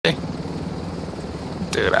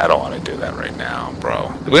Dude, I don't want to do that right now,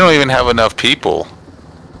 bro. We don't even have enough people.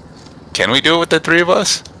 Can we do it with the three of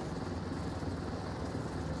us?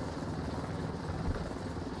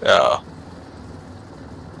 Oh.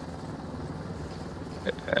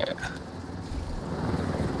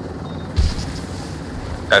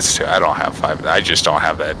 That's true. I don't have 5. I just don't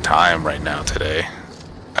have that time right now today.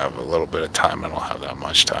 I have a little bit of time. I don't have that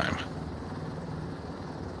much time.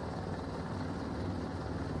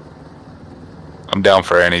 I'm down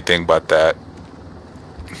for anything but that.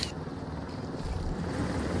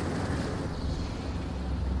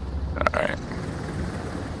 Alright.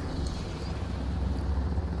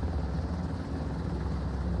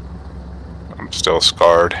 I'm still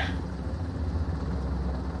scarred.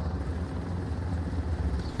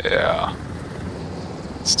 Yeah.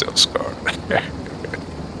 Still scarred.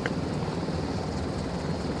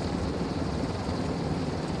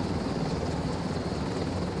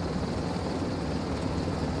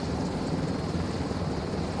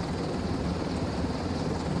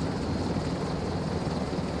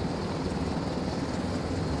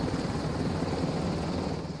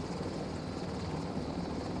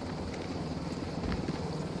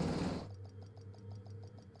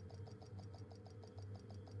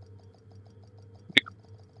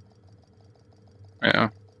 Yeah.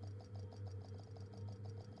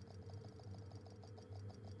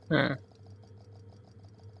 Yeah.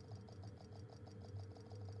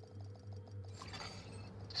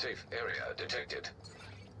 Safe area detected.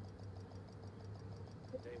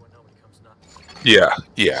 Yeah.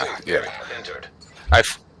 Entered. I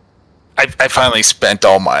finally spent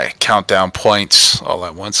all my countdown points all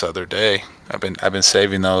at once the other day. I've been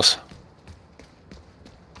saving those.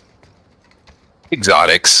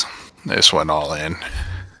 Exotics. This went all in.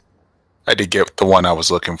 I did get the one I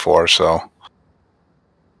was looking for, so.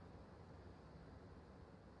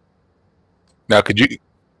 Now, could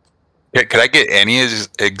I get any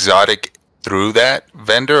exotic through that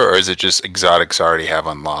vendor, or is it just exotics I already have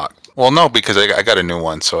unlocked? Well, no, because I got a new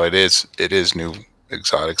one, so it is new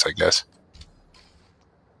exotics, I guess.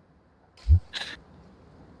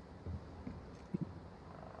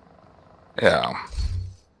 Yeah.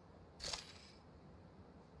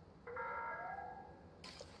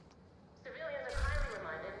 Civilians are kindly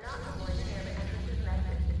reminded not to loiter near the entrances and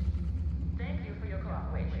exits. Thank you for your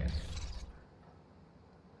cooperation.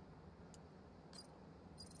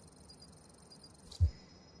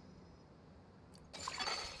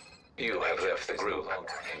 You have left the group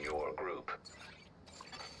in your group.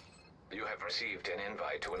 You have received an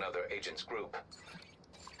invite to another agent's group.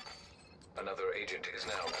 Another agent is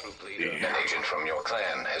now group leader. An agent from your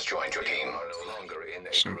clan has joined your team. You are no longer in a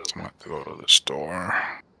group. I'm going to go to the store.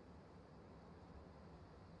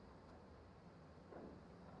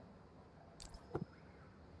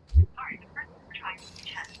 Sorry, the person we're trying to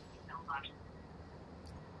reach has no logic.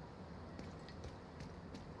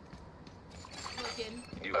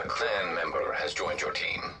 A clan member has joined your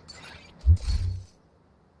team.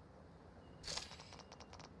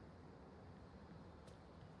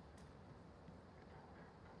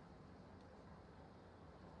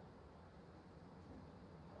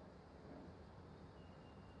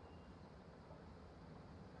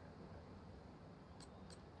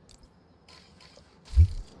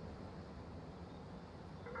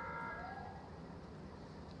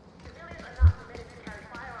 Civilians are not permitted to carry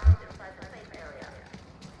firearms inside the safe area.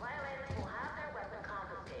 Violators will have their weapon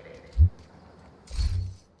confiscated.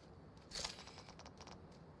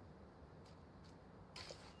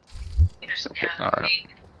 All right.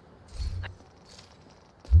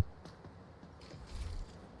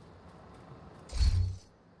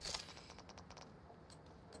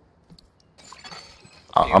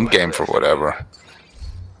 I'm game for whatever.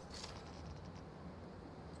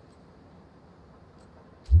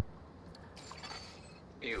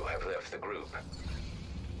 You have left the group.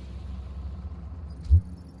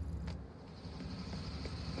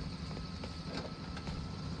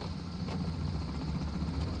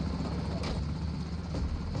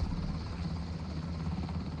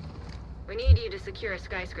 We need you to secure a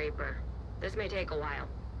skyscraper. This may take a while.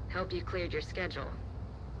 Hope you cleared your schedule.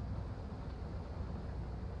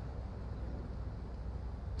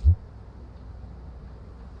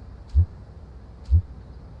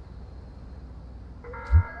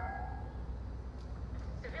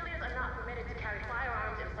 Civilians are not permitted to carry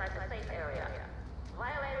firearms inside the safe area.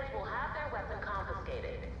 Violators will have their weapon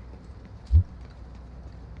confiscated.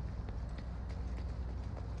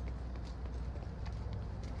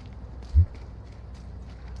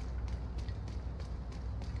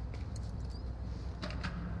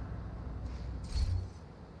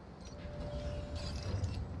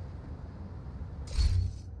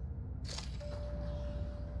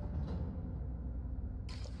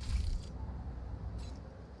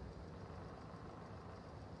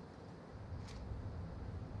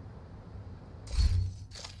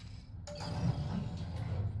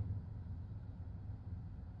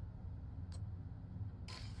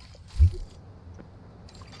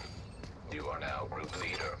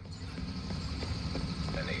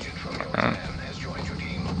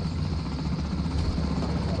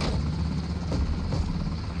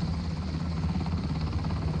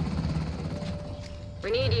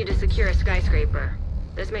 secure a skyscraper.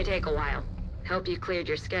 This may take a while. Hope you cleared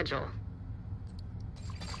your schedule.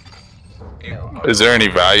 You are Is there any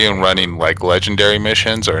value in running like legendary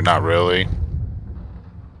missions, or not really?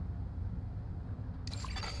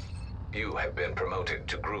 You have been promoted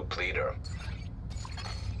to group leader.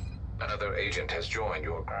 Another agent has joined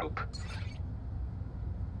your group.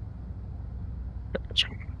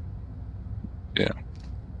 Yeah.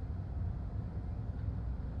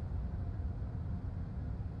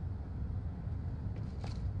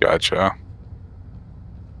 Gotcha.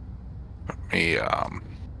 Let me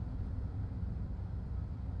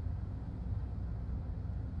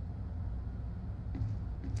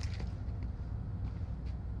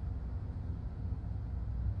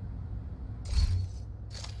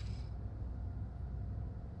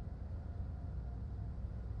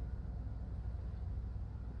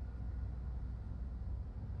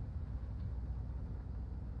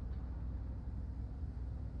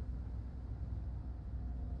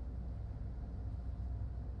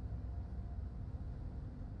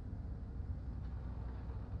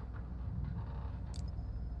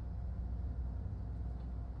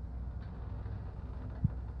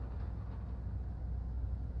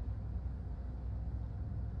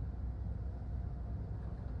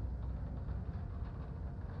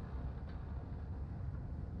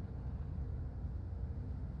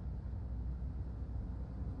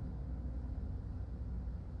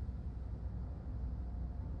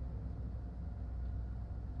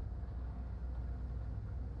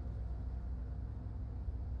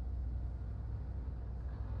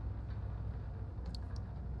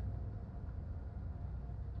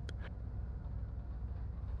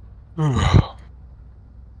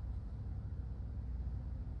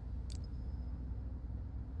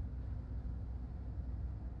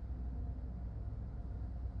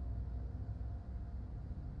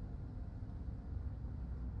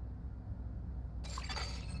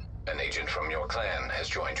An agent from your clan has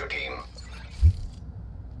joined your team.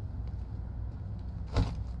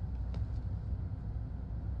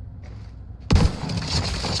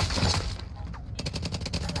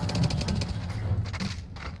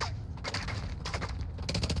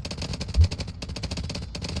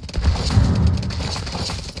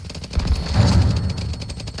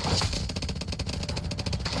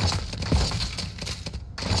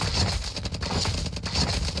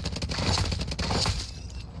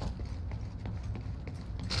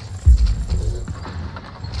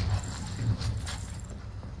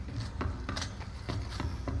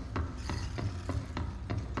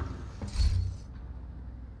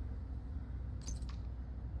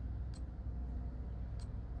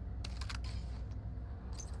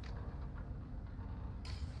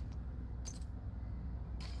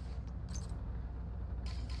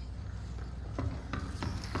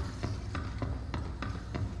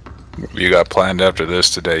 you got planned after this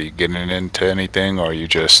today? You getting into anything, or are you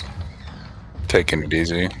just taking it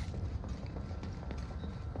easy?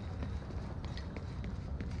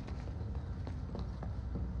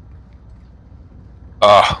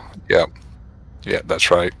 Ah, yep. Yeah, that's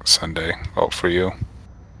right. Sunday. Oh, for you.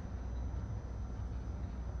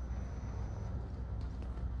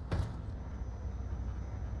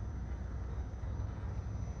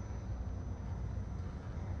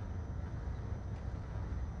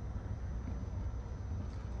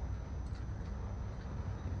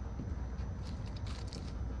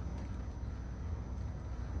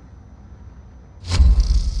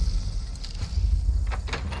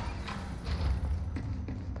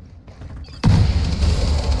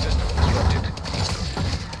 System disrupted.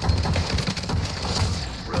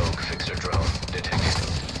 Rogue fixer drone detected.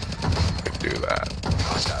 Could do that.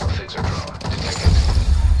 Hostile fixer drone detected.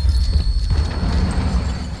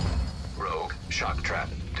 Rogue shock trap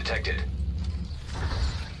detected.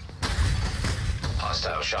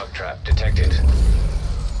 Hostile shock trap detected.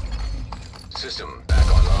 System back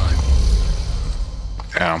online.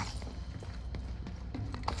 Damn.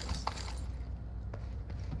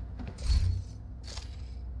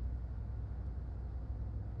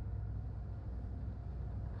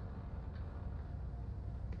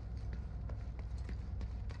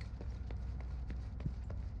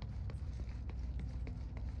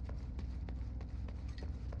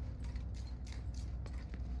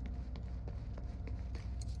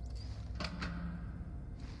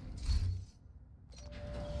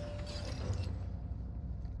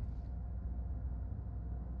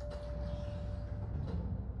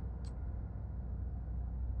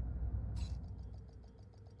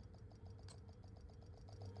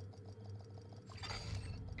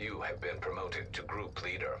 You have been promoted to group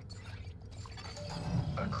leader.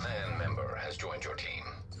 A clan member has joined your team.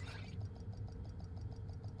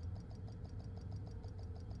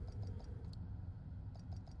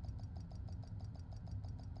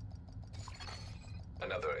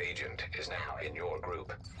 agent is now in your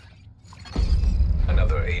group.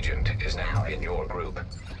 Another agent is now in your group.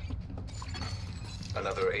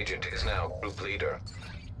 Another agent is now group leader.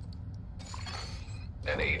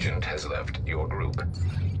 An agent has left your group.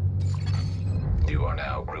 You are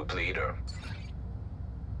now group leader.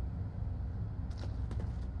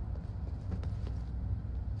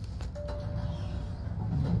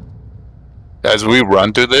 As we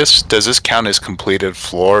run through this, does this count as completed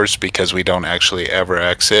floors because we don't actually ever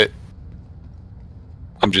exit?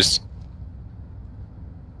 I'm just...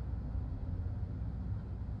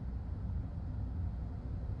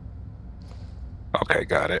 Okay,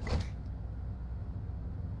 got it.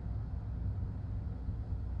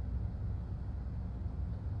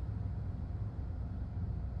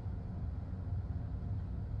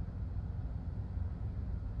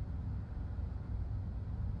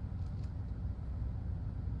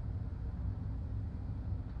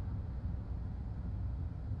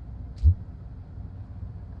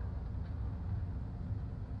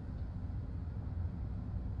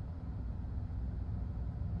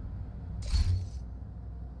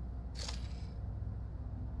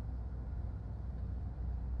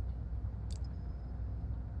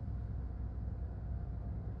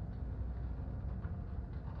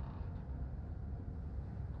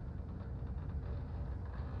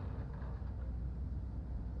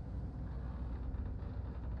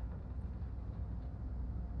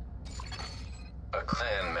 A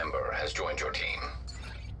clan member has joined your team.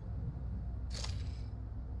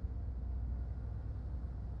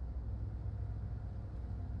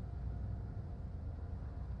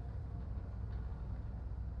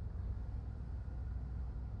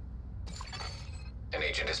 An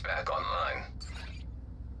agent is back online.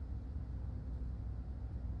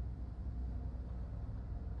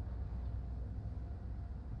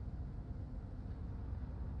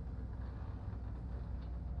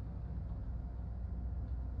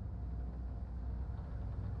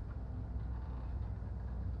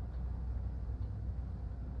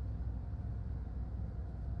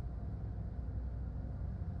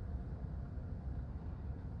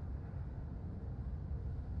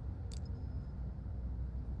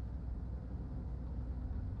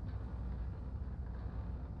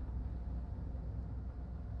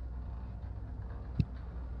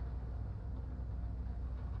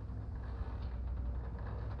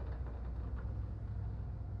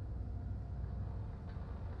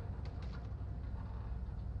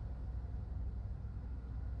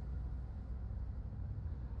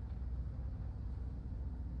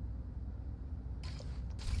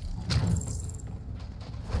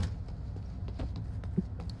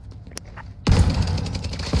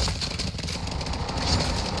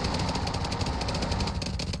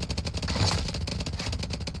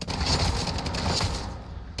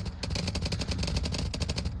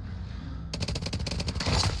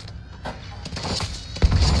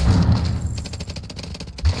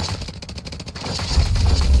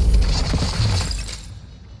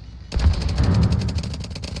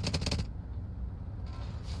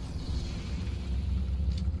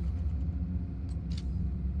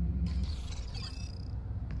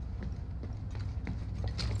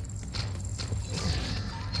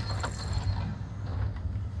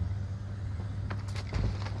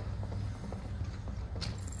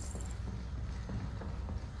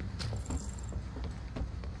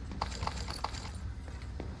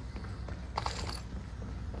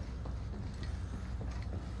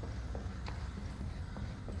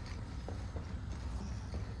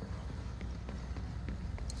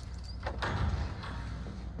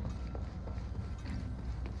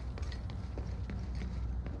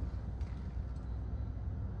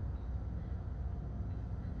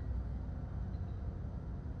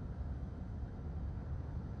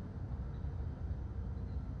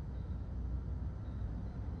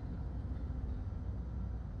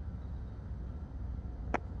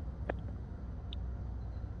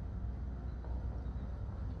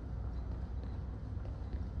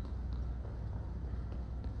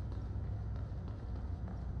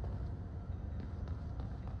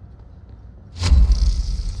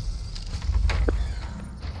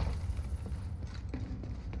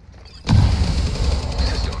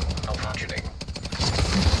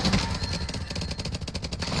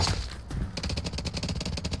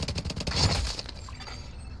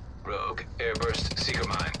 Airburst seeker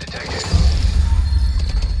mine detected.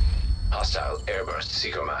 Hostile airburst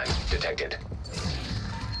seeker mine detected.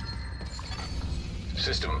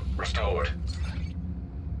 System restored.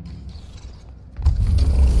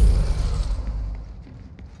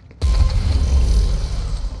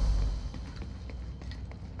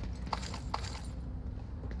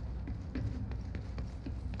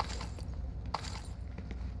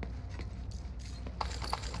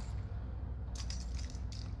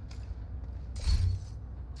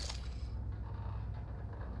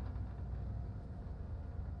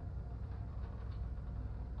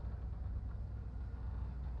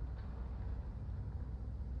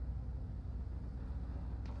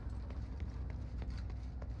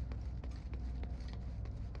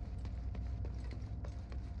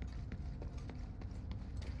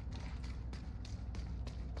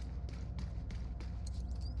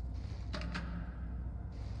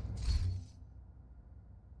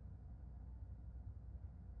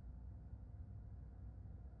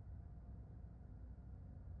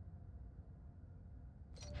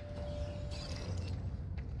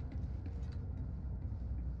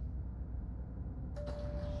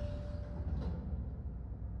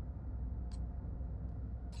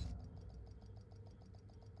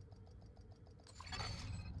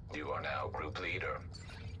 are now group leader.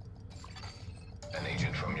 An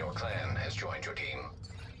agent from your clan has joined your team.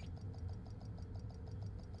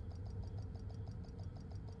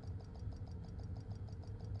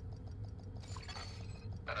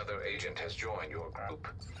 Another agent has joined your group.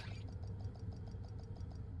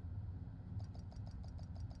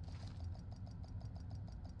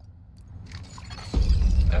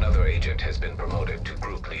 Another agent has been promoted to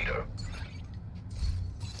group leader.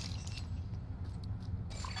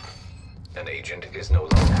 An agent is no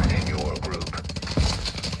longer in your group.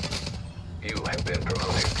 You have been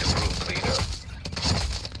promoted to group leader.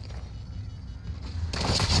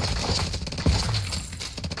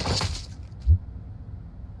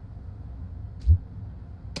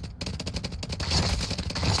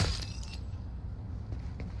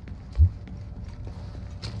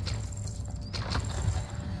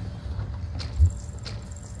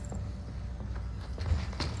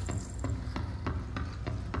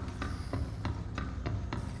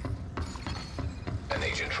 An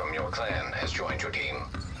agent from your clan has joined your team.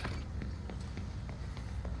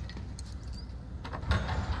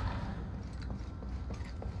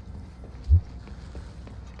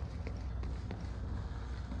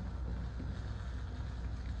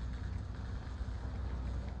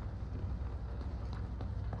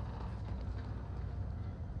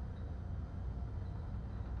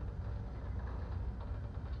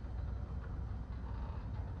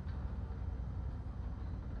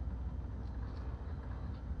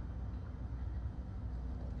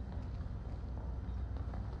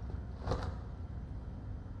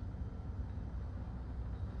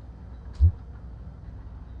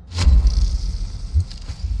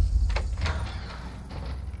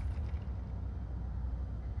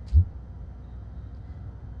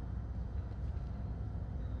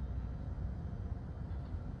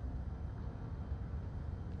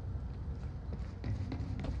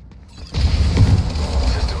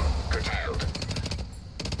 System curtailed.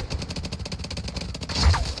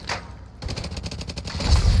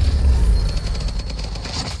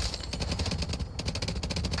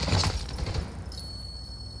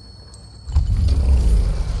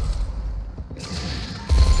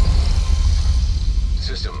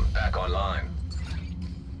 System back online.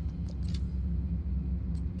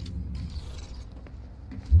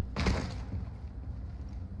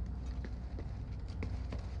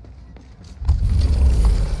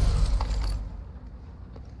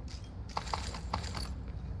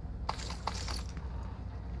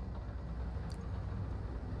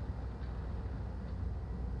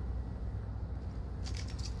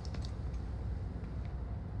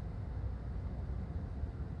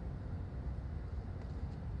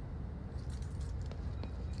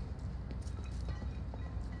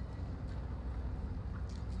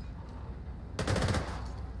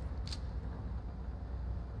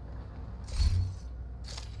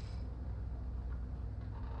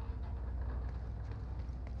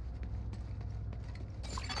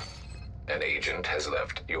 An agent has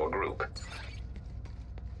left your group.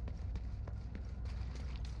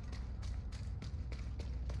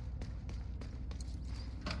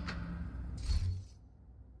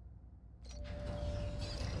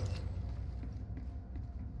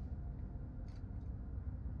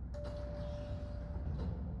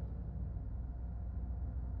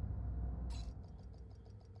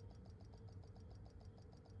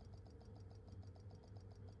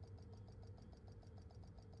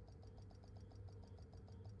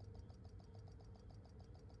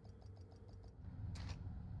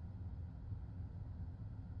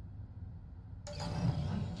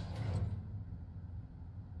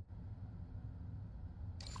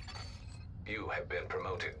 You have been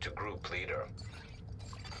promoted to group leader.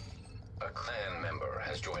 A clan member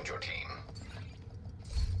has joined your team.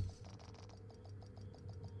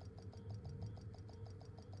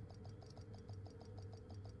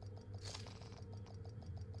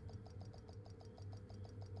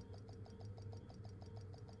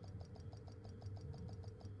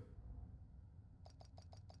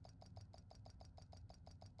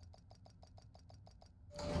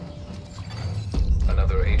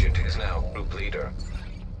 Another agent is now group leader.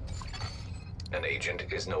 An agent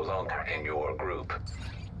is no longer in your group.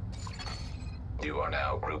 You are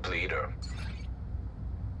now group leader.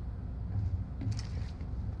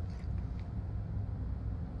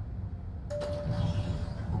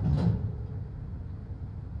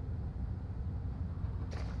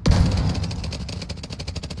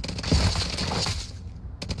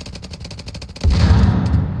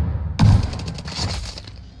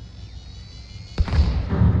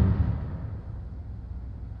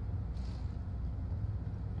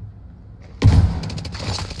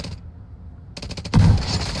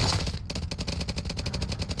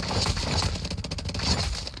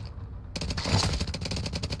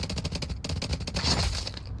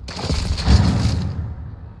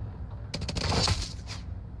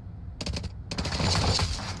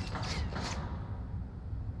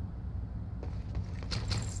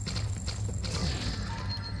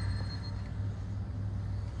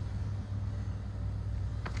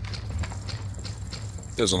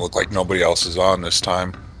 Doesn't look like nobody else is on this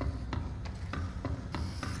time.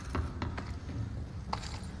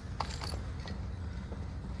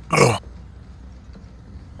 Ugh.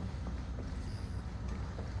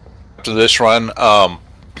 After this run, I'll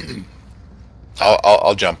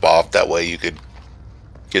jump off. That way you could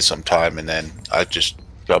get some time, and then I just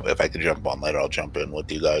jump. If I could jump on later, I'll jump in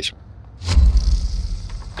with you guys.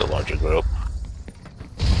 The larger group.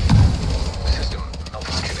 System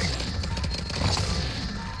malfunctioning.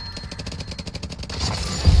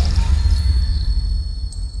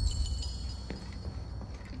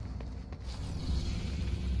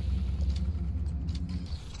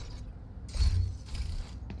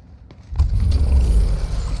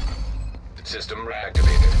 System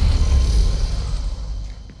reactivated.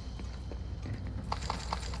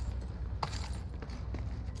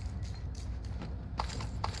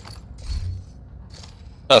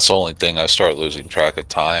 That's the only thing. I start losing track of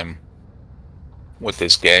time with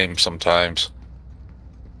this game sometimes.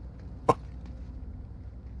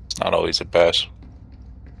 It's not always the best.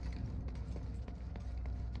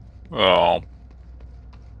 Oh.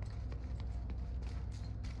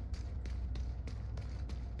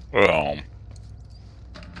 Oh.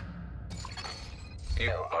 You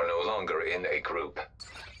are no longer in a group.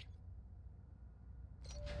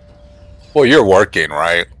 Well, you're working,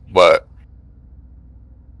 right? But,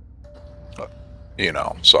 you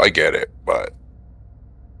know, so I get it, but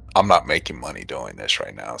I'm not making money doing this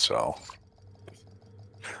right now, so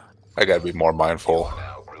I gotta be more You mindful. are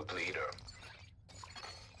now group leader.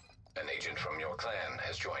 An agent from your clan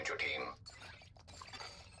has joined your team.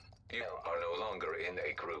 You are no longer in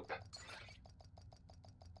a group.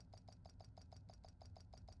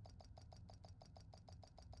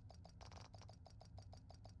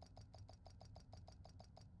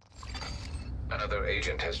 Another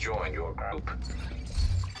agent has joined your group.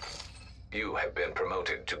 You have been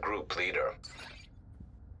promoted to group leader.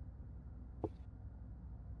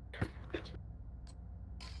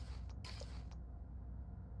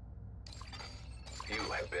 You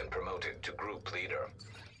have been promoted to group leader.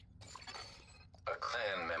 A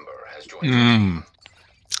clan member has joined your team.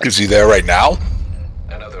 Is he there right now?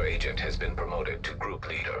 Another agent has been promoted to group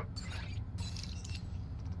leader.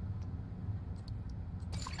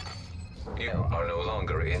 You are no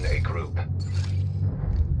longer in a group.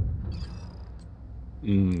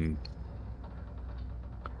 Hmm.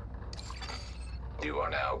 You are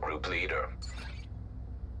now group leader.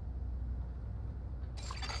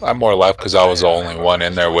 I'm more left because I was the only one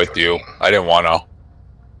in there with you. I didn't want to.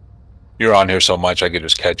 You're on here so much, I could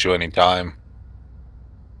just catch you anytime.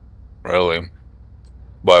 Really.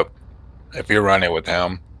 But if you're running with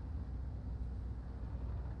him,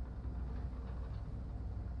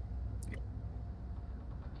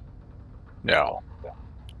 no.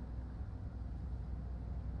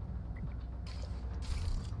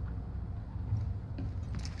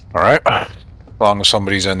 All right. As long as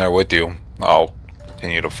somebody's in there with you, I'll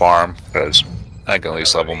continue to farm because I can at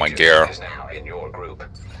least level my gear. Is now in your group.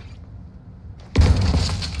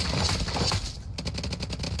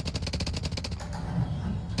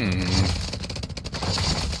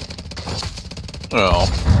 Oh.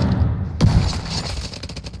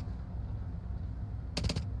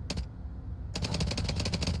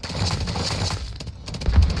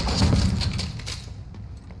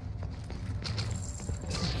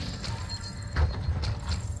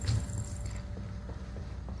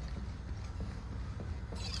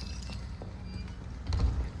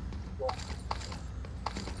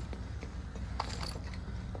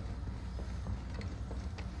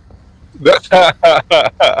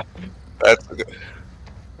 That's good.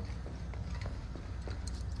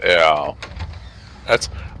 Yeah. That's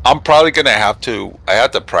I'm probably gonna have to I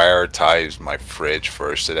have to prioritize my fridge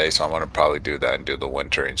first today, so I'm gonna probably do that and do the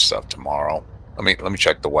wintering stuff tomorrow. Let me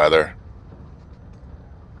check the weather.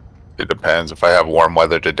 It depends. If I have warm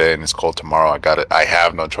weather today and it's cold tomorrow, I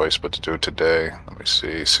have no choice but to do it today. Let me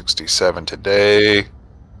see. 67 today.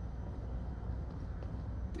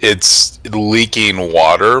 It's leaking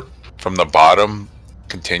water from the bottom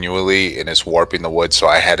continually and it's warping the wood, so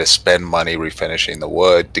I had to spend money refinishing the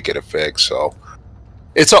wood to get it fixed. So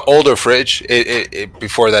it's an older fridge.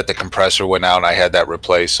 Before that the compressor went out and I had that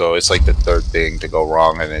replaced, so it's like the third thing to go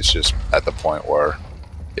wrong, and it's just at the point where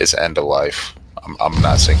it's end of life. I'm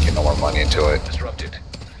not sinking no more money into it. Disrupted.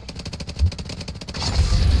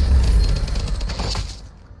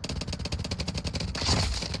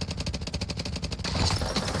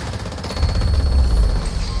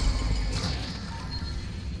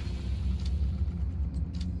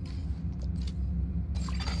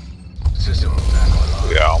 System back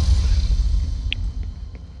online. Yeah.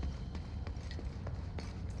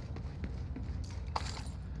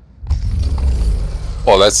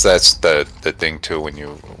 that's the thing too. When you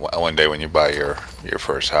one day when you buy your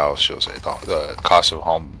first house, you'll say the cost of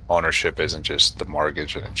home ownership isn't just the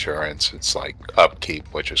mortgage and insurance. It's like upkeep,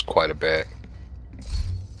 which is quite a bit.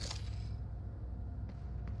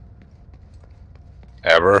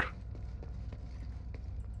 Ever?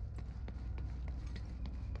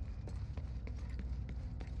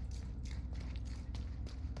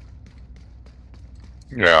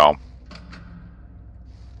 Yeah.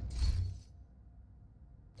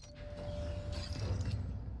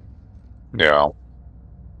 Yeah.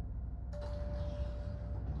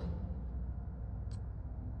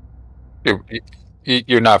 You,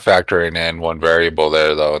 you're not factoring in one variable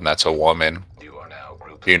there though, and that's a woman. You are now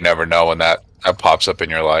group You leader. never know when that pops up in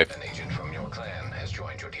your life. An agent from your clan has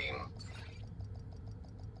joined your team.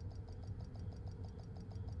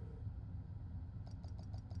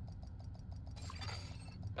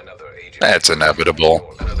 Another agent. That's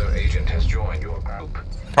inevitable. Another agent has joined your group.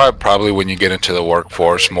 Probably when you get into the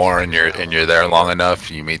workforce more and you're there long enough,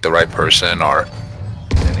 you meet the right person. Or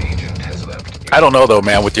An agent has left. I don't know though,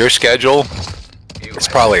 man. With your schedule, You it's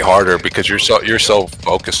have probably been harder promoted because to you're group so leader.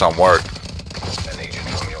 focused on work. An agent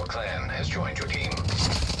from your clan has joined your team.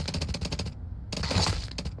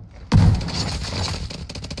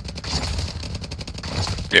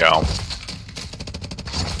 Yeah.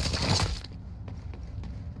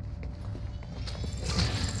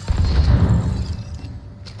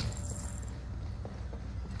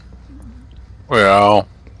 Well,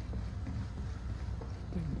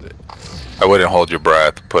 I wouldn't hold your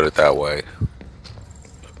breath, put it that way.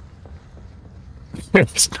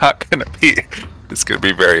 It's not gonna be. It's gonna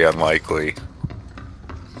be very unlikely.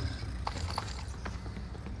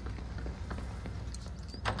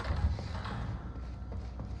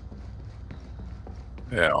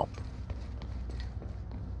 Yeah.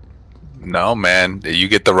 No, man. You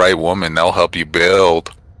get the right woman, they'll help you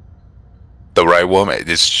build. The right woman.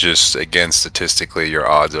 It's just again statistically, your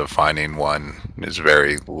odds of finding one is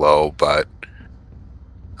very low, but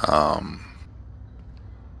um,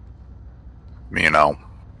 you know,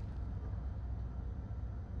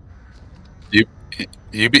 you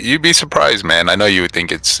you'd be surprised, man. I know you would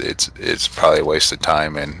think it's probably a waste of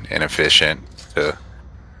time and inefficient to,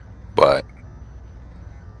 but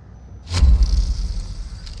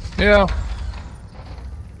yeah.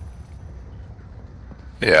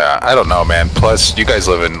 Yeah, I don't know, man. Plus, you guys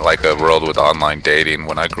live in like a world with online dating.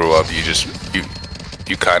 When I grew up,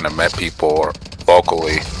 you kind of met people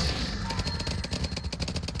locally.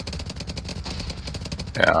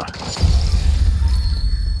 Yeah.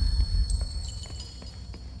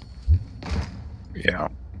 Yeah.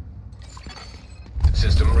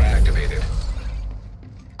 System reactivated.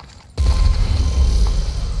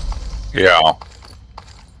 Yeah.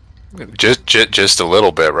 Just a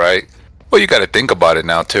little bit, right? Well, you got to think about it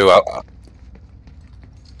now too.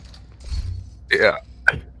 Yeah.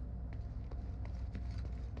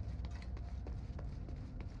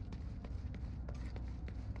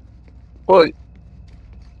 Well,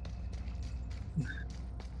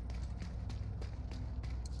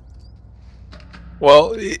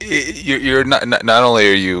 you're not only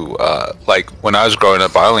are you like when I was growing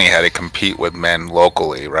up, I only had to compete with men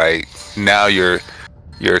locally, right? Now you're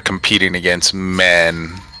competing against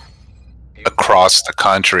men across the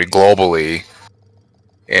country globally,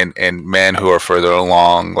 and men who are further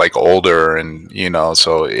along, like older, and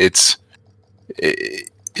so it's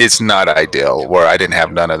not ideal. Where I didn't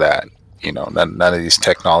have none of that. None of these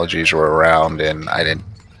technologies were around, and I didn't.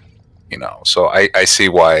 So I see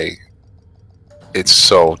why it's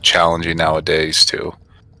so challenging nowadays too.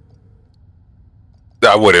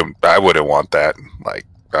 I wouldn't want that. Like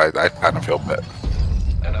I kind of feel bad.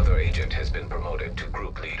 Another agent has been promoted to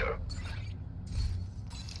group leader.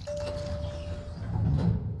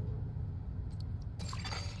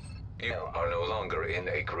 You are no longer in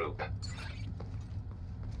a group.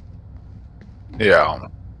 Yeah.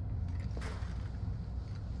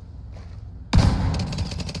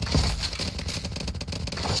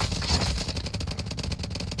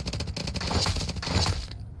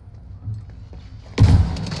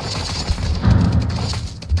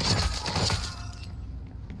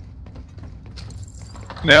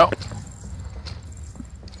 No.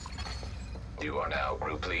 You are now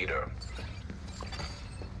group leader.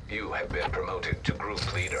 You have been promoted to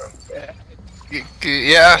group leader.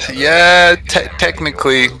 Yeah.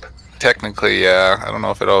 Technically, yeah. I don't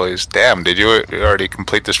know if it always. Damn, did you already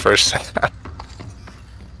complete this first?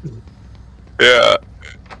 Yeah.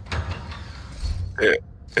 Yeah.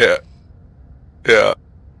 Yeah. Yeah.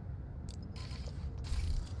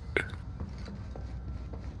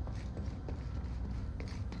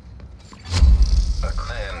 A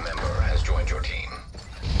clan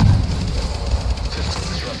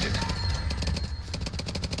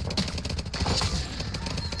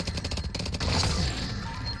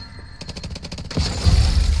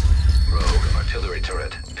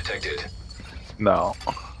No.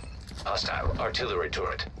 Hostile artillery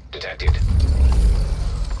turret detected.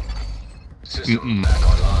 System back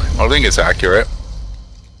online. I think it's accurate.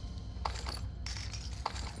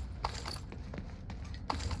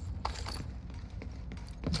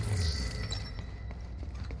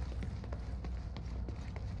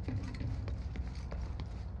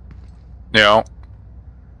 You know,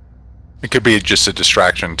 it could be just a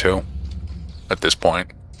distraction too. At this point,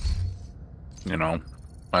 you know,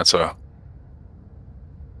 that's a.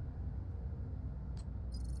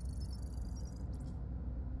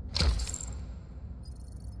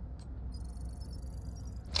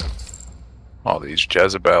 All these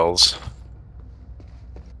Jezebels.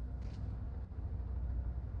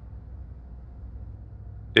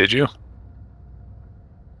 Did you?